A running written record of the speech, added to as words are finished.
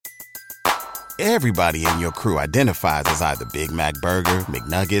Everybody in your crew identifies as either Big Mac Burger,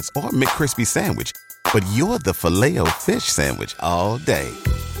 McNuggets, or McCrispy Sandwich. But you're the Filet-O-Fish Sandwich all day.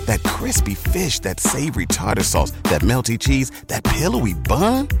 That crispy fish, that savory tartar sauce, that melty cheese, that pillowy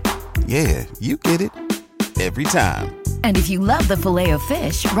bun. Yeah, you get it. Every time. And if you love the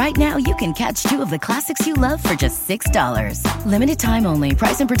Filet-O-Fish, right now you can catch two of the classics you love for just $6. Limited time only.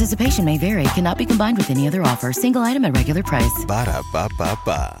 Price and participation may vary. Cannot be combined with any other offer. Single item at regular price.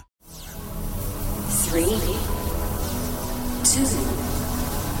 Ba-da-ba-ba-ba. 3, 2,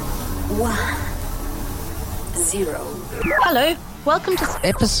 1, 0. Hello. Welcome to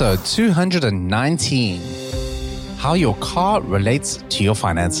Episode 219. How your car relates to your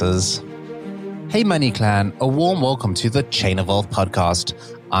finances. Hey Money Clan, a warm welcome to the Chain of Wealth podcast.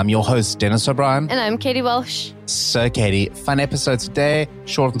 I'm your host, Dennis O'Brien. And I'm Katie Welsh. So Katie, fun episode today,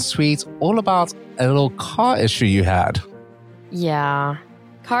 short and sweet, all about a little car issue you had. Yeah.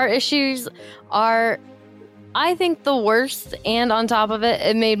 Car issues are, I think, the worst. And on top of it,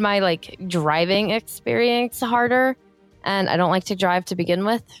 it made my driving experience harder. And I don't like to drive to begin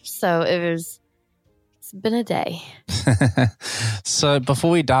with. So it's been a day. So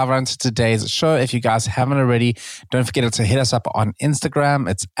before we dive into today's show, if you guys haven't already, don't forget to hit us up on Instagram.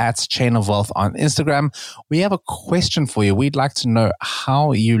 It's at Chain of Wealth on Instagram. We have a question for you. We'd like to know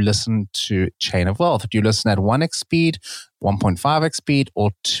how you listen to Chain of Wealth. Do you listen at 1x speed, 1.5x speed,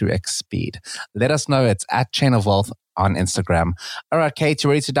 or 2x speed? Let us know. It's at Chain of Wealth on Instagram. All right, Kate, you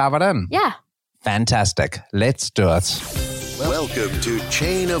ready to dive right in? Yeah. Fantastic. Let's do it. Welcome to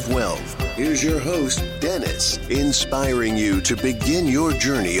Chain of Wealth. Here's your host, Dennis, inspiring you to begin your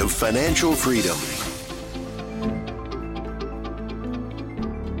journey of financial freedom.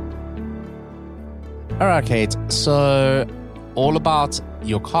 All right, Kate. So all about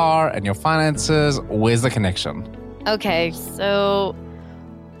your car and your finances. Where's the connection? Okay, so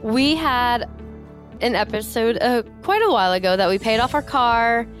we had an episode quite a while ago that we paid off our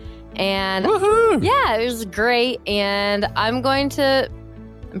car. And Woohoo! Yeah, it was great. And I'm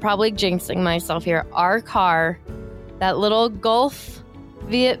probably jinxing myself here. Our car, that little Golf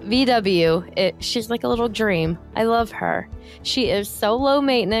VW, she's like a little dream. I love her. She is so low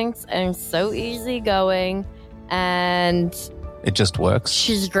maintenance and so easygoing. And it just works.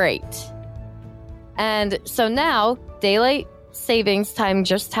 She's great. And so now daylight savings time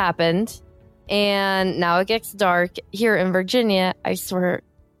just happened. And now it gets dark here in Virginia. I swear,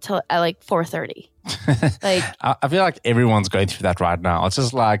 till at 4:30. I feel like everyone's going through that right now. It's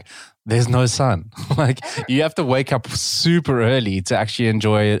just like there's no sun. You have to wake up super early to actually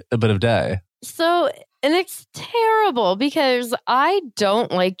enjoy a bit of day. So, and it's terrible because I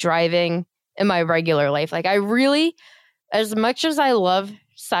don't like driving in my regular life. I really, as much as I love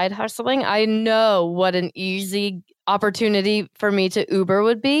side hustling, I know what an easy opportunity for me to Uber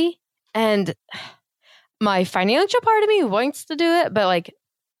would be. And my financial part of me wants to do it, but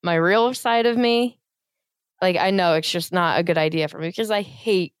my real side of me, I know it's just not a good idea for me because I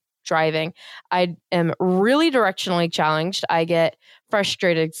hate driving. I am really directionally challenged. I get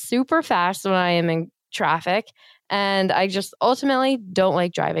frustrated super fast when I am in traffic, and I just ultimately don't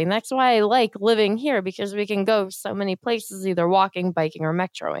like driving. That's why I like living here because we can go so many places, either walking, biking, or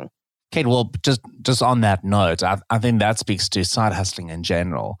metroing. Kate, well, just on that note, I think that speaks to side hustling in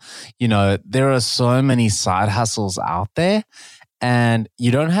general. There are so many side hustles out there. And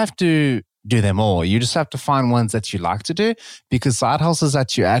you don't have to do them all. You just have to find ones that you like to do, because side hustles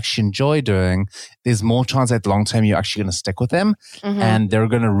that you actually enjoy doing, there's more chance that long term you're actually going to stick with them. Mm-hmm. And they're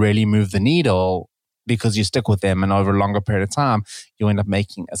going to really move the needle because you stick with them. And over a longer period of time, you end up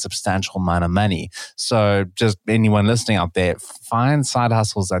making a substantial amount of money. So just anyone listening out there, find side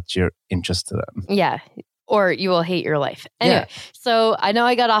hustles that you're interested in. Yeah. Or you will hate your life. Anyway, So I know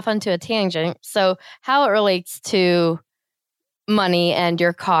I got off onto a tangent. So how it relates to money and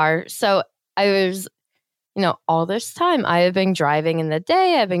your car. So I was, all this time I have been driving in the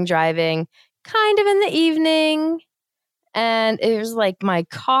day. I've been driving kind of in the evening. And it was my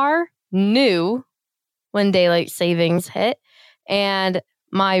car knew when daylight savings hit. And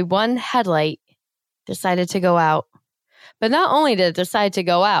my one headlight decided to go out. But not only did it decide to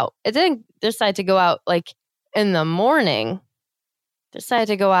go out, it didn't decide to go out in the morning. It decided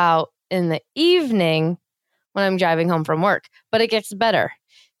to go out in the evening when I'm driving home from work. But it gets better.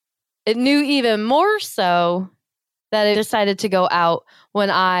 It knew even more so that it decided to go out when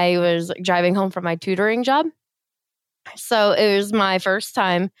I was driving home from my tutoring job. So it was my first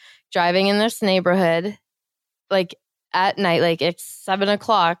time driving in this neighborhood, at night, it's 7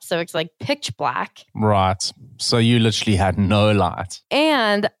 o'clock. So it's pitch black. Right. So you literally had no light.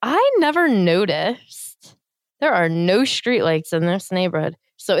 And I never noticed there are no streetlights in this neighborhood.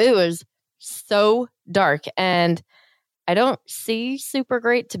 So it was so dark and I don't see super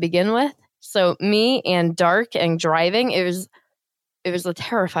great to begin with. So me and dark and driving, it was a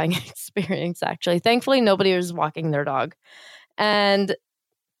terrifying experience, actually. Thankfully, nobody was walking their dog. And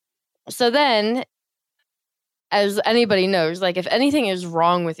so then, as anybody knows, like if anything is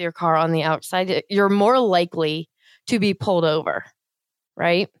wrong with your car on the outside, you're more likely to be pulled over,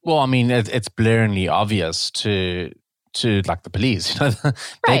 right? Well, I mean, it's blaringly obvious to like the police.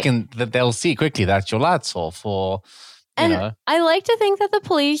 They'll see quickly that your light's off, or and I like to think that the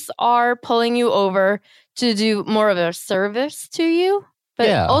police are pulling you over to do more of a service to you, but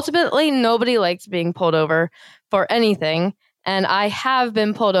ultimately nobody likes being pulled over for anything. And I have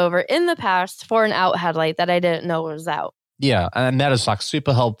been pulled over in the past for an out headlight that I didn't know was out. Yeah, and that is like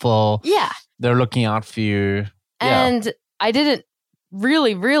super helpful. Yeah. They're looking out for you. And I didn't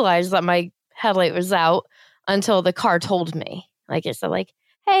really realize that my headlight was out until the car told me. Like it said, like,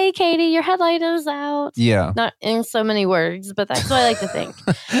 hey, Katie, your headlight is out. Yeah. Not in so many words, but that's what I like to think.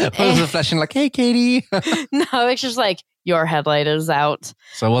 It was flashing like, hey, Katie. No, it's just like, your headlight is out.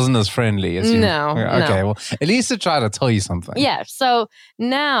 So it wasn't as friendly as you. No. Okay, well, at least it tried to tell you something. Yeah, so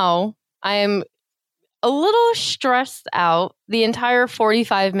now I'm a little stressed out the entire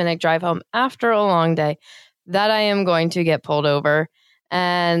 45-minute drive home after a long day that I am going to get pulled over.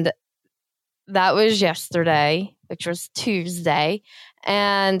 And that was yesterday, which was Tuesday.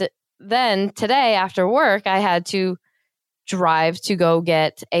 And then today after work, I had to drive to go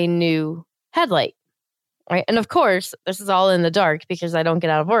get a new headlight. Right. And of course, this is all in the dark because I don't get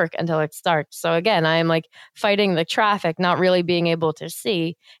out of work until it starts. So again, I am like fighting the traffic, not really being able to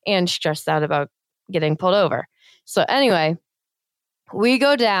see and stressed out about getting pulled over. So anyway, we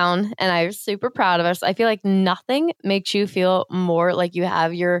go down and I was super proud of us. I feel like nothing makes you feel more like you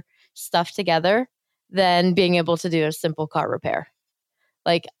have your stuff together than being able to do a simple car repair.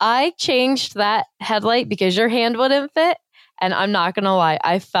 Like I changed that headlight because your hand wouldn't fit. And I'm not going to lie,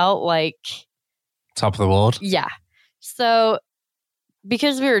 I felt like top of the world. Yeah. So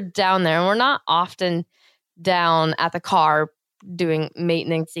because we were down there and we're not often down at the car doing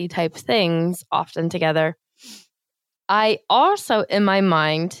maintenance-y type things often together, I also in my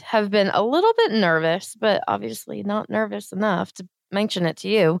mind have been a little bit nervous, but obviously not nervous enough to mention it to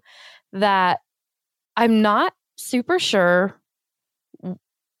you, that I'm not super sure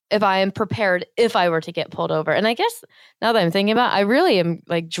if I am prepared if I were to get pulled over. And I guess now that I'm thinking about it, I really am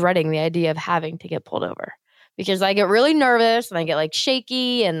like dreading the idea of having to get pulled over because I get really nervous and I get like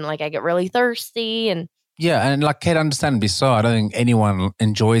shaky and like I get really thirsty. And yeah, and like Kate, understandably so, I don't think anyone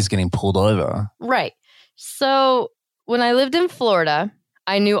enjoys getting pulled over. Right. So when I lived in Florida,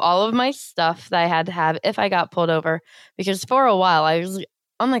 I knew all of my stuff that I had to have if I got pulled over because for a while I was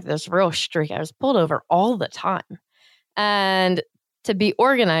on like this real streak. I was pulled over all the time. And to be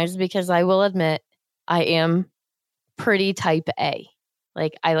organized, because I will admit I am pretty type A.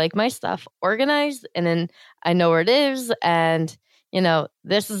 Like I like my stuff organized and then I know where it is and,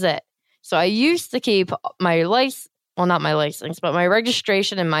 this is it. So I used to keep my not my license, but my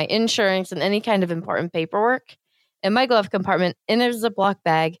registration and my insurance and any kind of important paperwork in my glove compartment in a Ziploc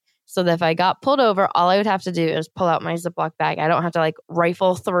bag so that if I got pulled over, all I would have to do is pull out my Ziploc bag. I don't have to like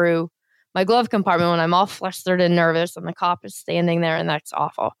rifle through my glove compartment when I'm all flustered and nervous and the cop is standing there and that's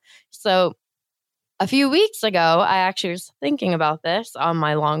awful. So a few weeks ago, I actually was thinking about this on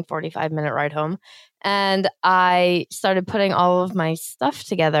my long 45-minute ride home and I started putting all of my stuff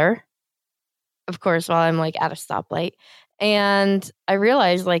together, of course, while I'm like at a stoplight. And I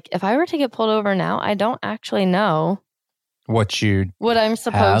realized like if I were to get pulled over now, I don't actually know what I'm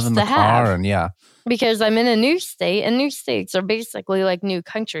supposed to have. And yeah. Because I'm in a new state, and new states are basically like new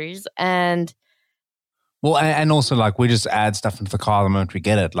countries. And well, and also like we just add stuff into the car the moment we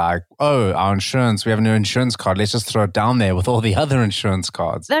get it. Like, oh, our insurance, we have a new insurance card. Let's just throw it down there with all the other insurance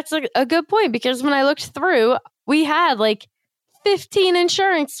cards. That's a good point because when I looked through, we had like 15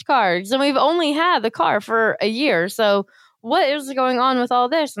 insurance cards and we've only had the car for a year. So what is going on with all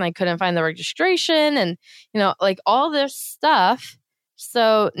this? And I couldn't find the registration and, like all this stuff.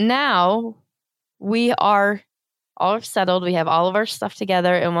 So now we are all settled. We have all of our stuff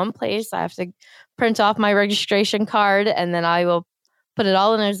together in one place. I have to print off my registration card and then I will put it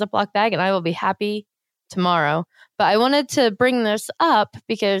all in a Ziploc bag and I will be happy tomorrow. But I wanted to bring this up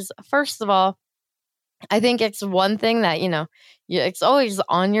because first of all, I think it's one thing that, it's always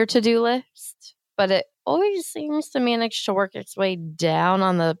on your to-do list, but it always seems to manage to work its way down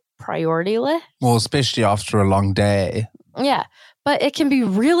on the priority list. Well, especially after a long day. Yeah, but it can be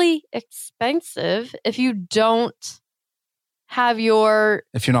really expensive if you don't have if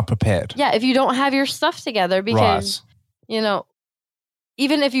you're not prepared. Yeah, if you don't have your stuff together because,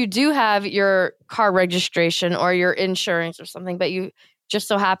 even if you do have your car registration or your insurance or something, but you just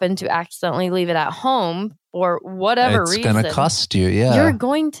so happen to accidentally leave it at home for whatever reason. It's going to cost you, You're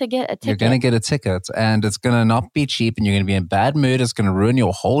going to get a ticket. You're going to get a ticket, and it's going to not be cheap, and you're going to be in a bad mood. It's going to ruin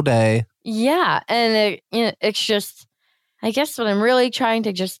your whole day. Yeah, and it's just, I guess what I'm really trying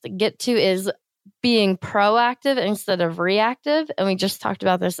to just get to is being proactive instead of reactive. And we just talked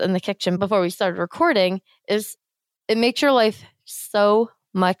about this in the kitchen before we started recording, is it makes your life so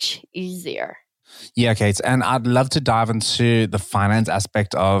much easier. Yeah, Kate. And I'd love to dive into the finance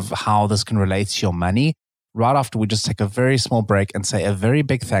aspect of how this can relate to your money right after we just take a very small break and say a very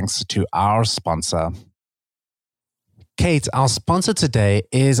big thanks to our sponsor. Kate, our sponsor today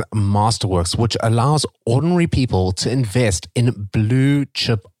is Masterworks, which allows ordinary people to invest in blue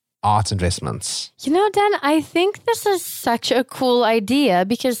chip art investments. You know, Dan, I think this is such a cool idea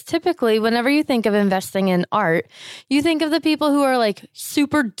because typically whenever you think of investing in art, you think of the people who are like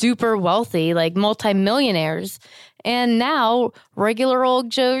super duper wealthy, like multimillionaires. And now regular old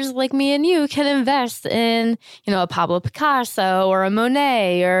Joes like me and you can invest in, a Pablo Picasso or a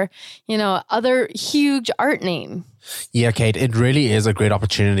Monet or, other huge art name. Yeah, Kate, it really is a great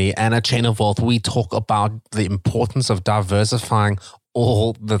opportunity. And at Chain of Wealth, we talk about the importance of diversifying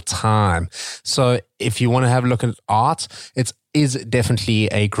all the time. So if you want to have a look at art, it is definitely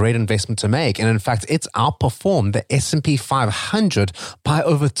a great investment to make. And in fact, it's outperformed the S&P 500 by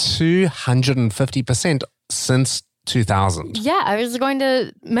over 250% since 2000. Yeah, I was going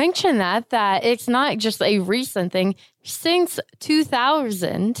to mention that it's not just a recent thing. Since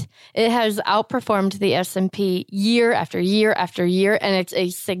 2000, it has outperformed the S&P year after year after year, and it's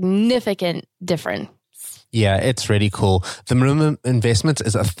a significant difference. Yeah, it's really cool. The minimum investment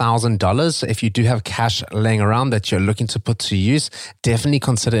is $1,000. If you do have cash laying around that you're looking to put to use, definitely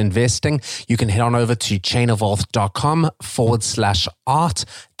consider investing. You can head on over to chainofwealth.com/art.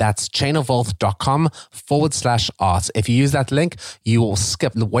 That's chainofwealth.com/art. If you use that link, you will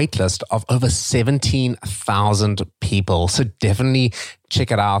skip the wait list of over 17,000 people. So definitely check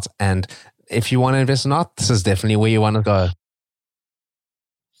it out. And if you want to invest in art, this is definitely where you want to go.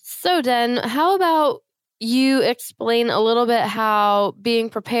 So, Dan, how about you explain a little bit how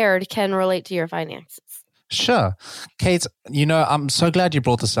being prepared can relate to your finances? Sure. Kate, I'm so glad you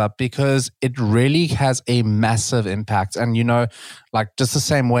brought this up because it really has a massive impact. And, just the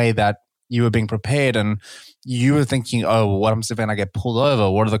same way that you were being prepared and you were thinking, oh, what happens if I get pulled over?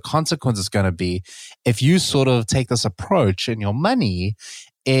 What are the consequences going to be? If you sort of take this approach in your money,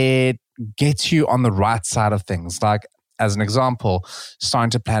 it gets you on the right side of things. Like, as an example, starting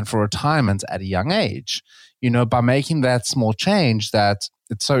to plan for retirement at a young age, by making that small change that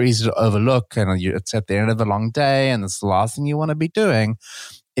it's so easy to overlook and it's at the end of the long day and it's the last thing you want to be doing.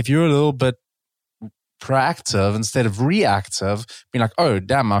 If you're a little bit proactive instead of reactive, being like, oh,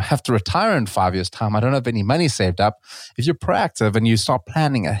 damn, I have to retire in 5 years' time. I don't have any money saved up. If you're proactive and you start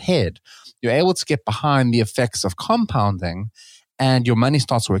planning ahead, you're able to get behind the effects of compounding and your money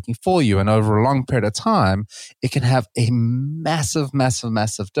starts working for you. And over a long period of time, it can have a massive, massive,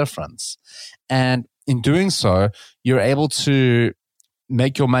 massive difference. And in doing so, you're able to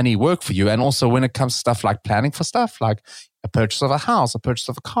make your money work for you. And also when it comes to stuff like planning for stuff, like a purchase of a house, a purchase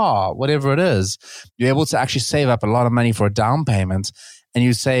of a car, whatever it is, you're able to actually save up a lot of money for a down payment. And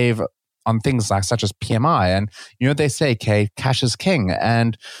you save on things like such as PMI. And they say, Kate, cash is king.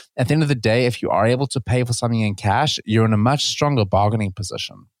 And at the end of the day, if you are able to pay for something in cash, you're in a much stronger bargaining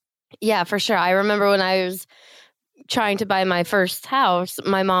position. Yeah, for sure. I remember when I was trying to buy my first house,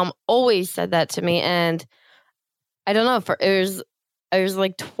 my mom always said that to me. And I don't know, I was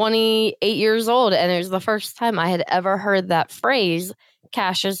like 28 years old, and it was the first time I had ever heard that phrase,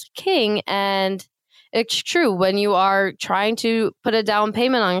 cash is king. And it's true. When you are trying to put a down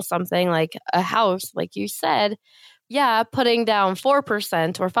payment on something like a house, like you said, yeah, putting down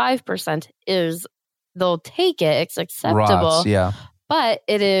 4% or 5% they'll take it. It's acceptable. Right, yeah. But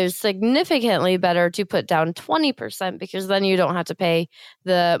it is significantly better to put down 20% because then you don't have to pay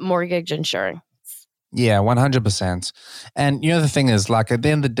the mortgage insurance. Yeah, 100%. And the thing is, like, at the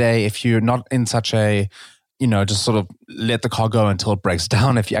end of the day, if you're not in such a just sort of let the car go until it breaks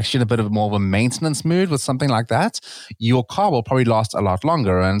down. If you're actually in a bit of more of a maintenance mood with something like that, your car will probably last a lot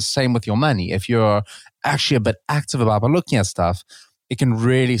longer. And same with your money. If you're actually a bit active about looking at stuff, it can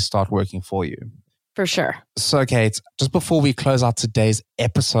really start working for you. For sure. So, Kate, just before we close out today's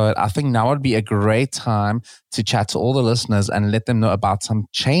episode, I think now would be a great time to chat to all the listeners and let them know about some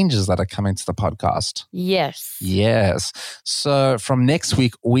changes that are coming to the podcast. Yes. Yes. So from next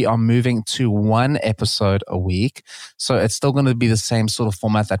week, we are moving to 1 episode a week. So it's still going to be the same sort of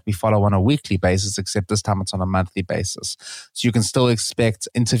format that we follow on a weekly basis, except this time it's on a monthly basis. So you can still expect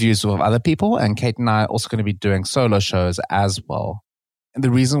interviews with other people, and Kate and I are also going to be doing solo shows as well. And the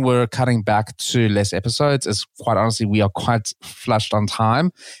reason we're cutting back to less episodes is, quite honestly, we are quite flushed on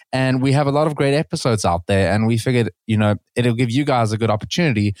time, and we have a lot of great episodes out there. And we figured, it'll give you guys a good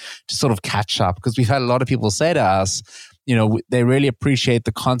opportunity to sort of catch up, because we've had a lot of people say to us, they really appreciate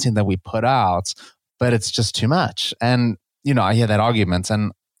the content that we put out, but it's just too much. And, I hear that argument.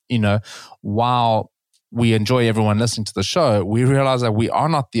 And, while we enjoy everyone listening to the show, we realize that we are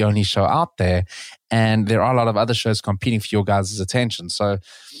not the only show out there, and there are a lot of other shows competing for your guys' attention. So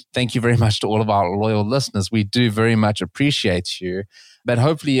thank you very much to all of our loyal listeners. We do very much appreciate you, but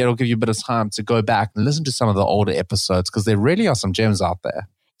hopefully it'll give you a bit of time to go back and listen to some of the older episodes, because there really are some gems out there.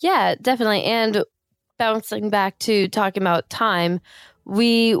 Yeah, definitely. And bouncing back to talking about time,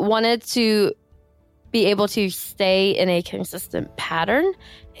 we wanted to be able to stay in a consistent pattern,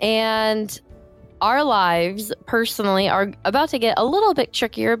 and our lives personally are about to get a little bit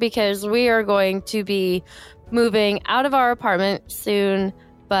trickier because we are going to be moving out of our apartment soon,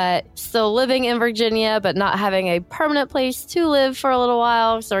 but still living in Virginia, but not having a permanent place to live for a little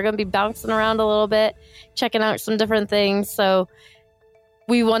while. So we're going to be bouncing around a little bit, checking out some different things. So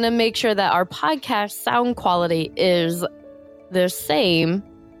we want to make sure that our podcast sound quality is the same.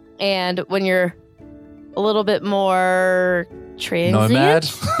 And when you're a little bit more transient, nomad,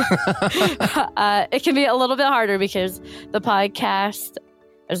 it can be a little bit harder because the podcast,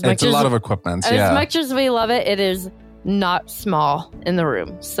 it's a lot of equipment. As much as we love it, it is not small in the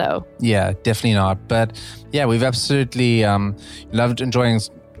room. So yeah, definitely not. But yeah, we've absolutely loved enjoying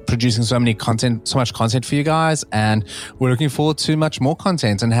producing so much content for you guys, and we're looking forward to much more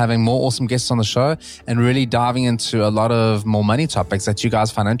content and having more awesome guests on the show and really diving into a lot of more money topics that you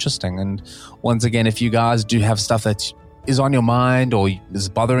guys find interesting. And once again, if you guys do have stuff that is on your mind or is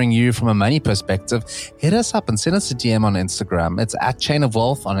bothering you from a money perspective, hit us up and send us a DM on Instagram. It's at Chain of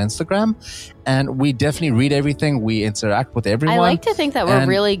Wealth on Instagram. And we definitely read everything. We interact with everyone. I like to think that we're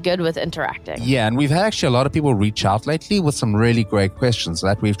really good with interacting. Yeah, and we've had actually a lot of people reach out lately with some really great questions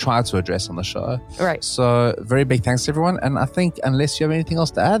that we've tried to address on the show. Right. So very big thanks to everyone. And I think unless you have anything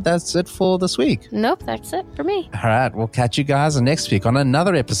else to add, that's it for this week. Nope, that's it for me. All right, we'll catch you guys next week on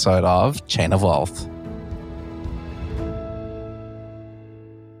another episode of Chain of Wealth.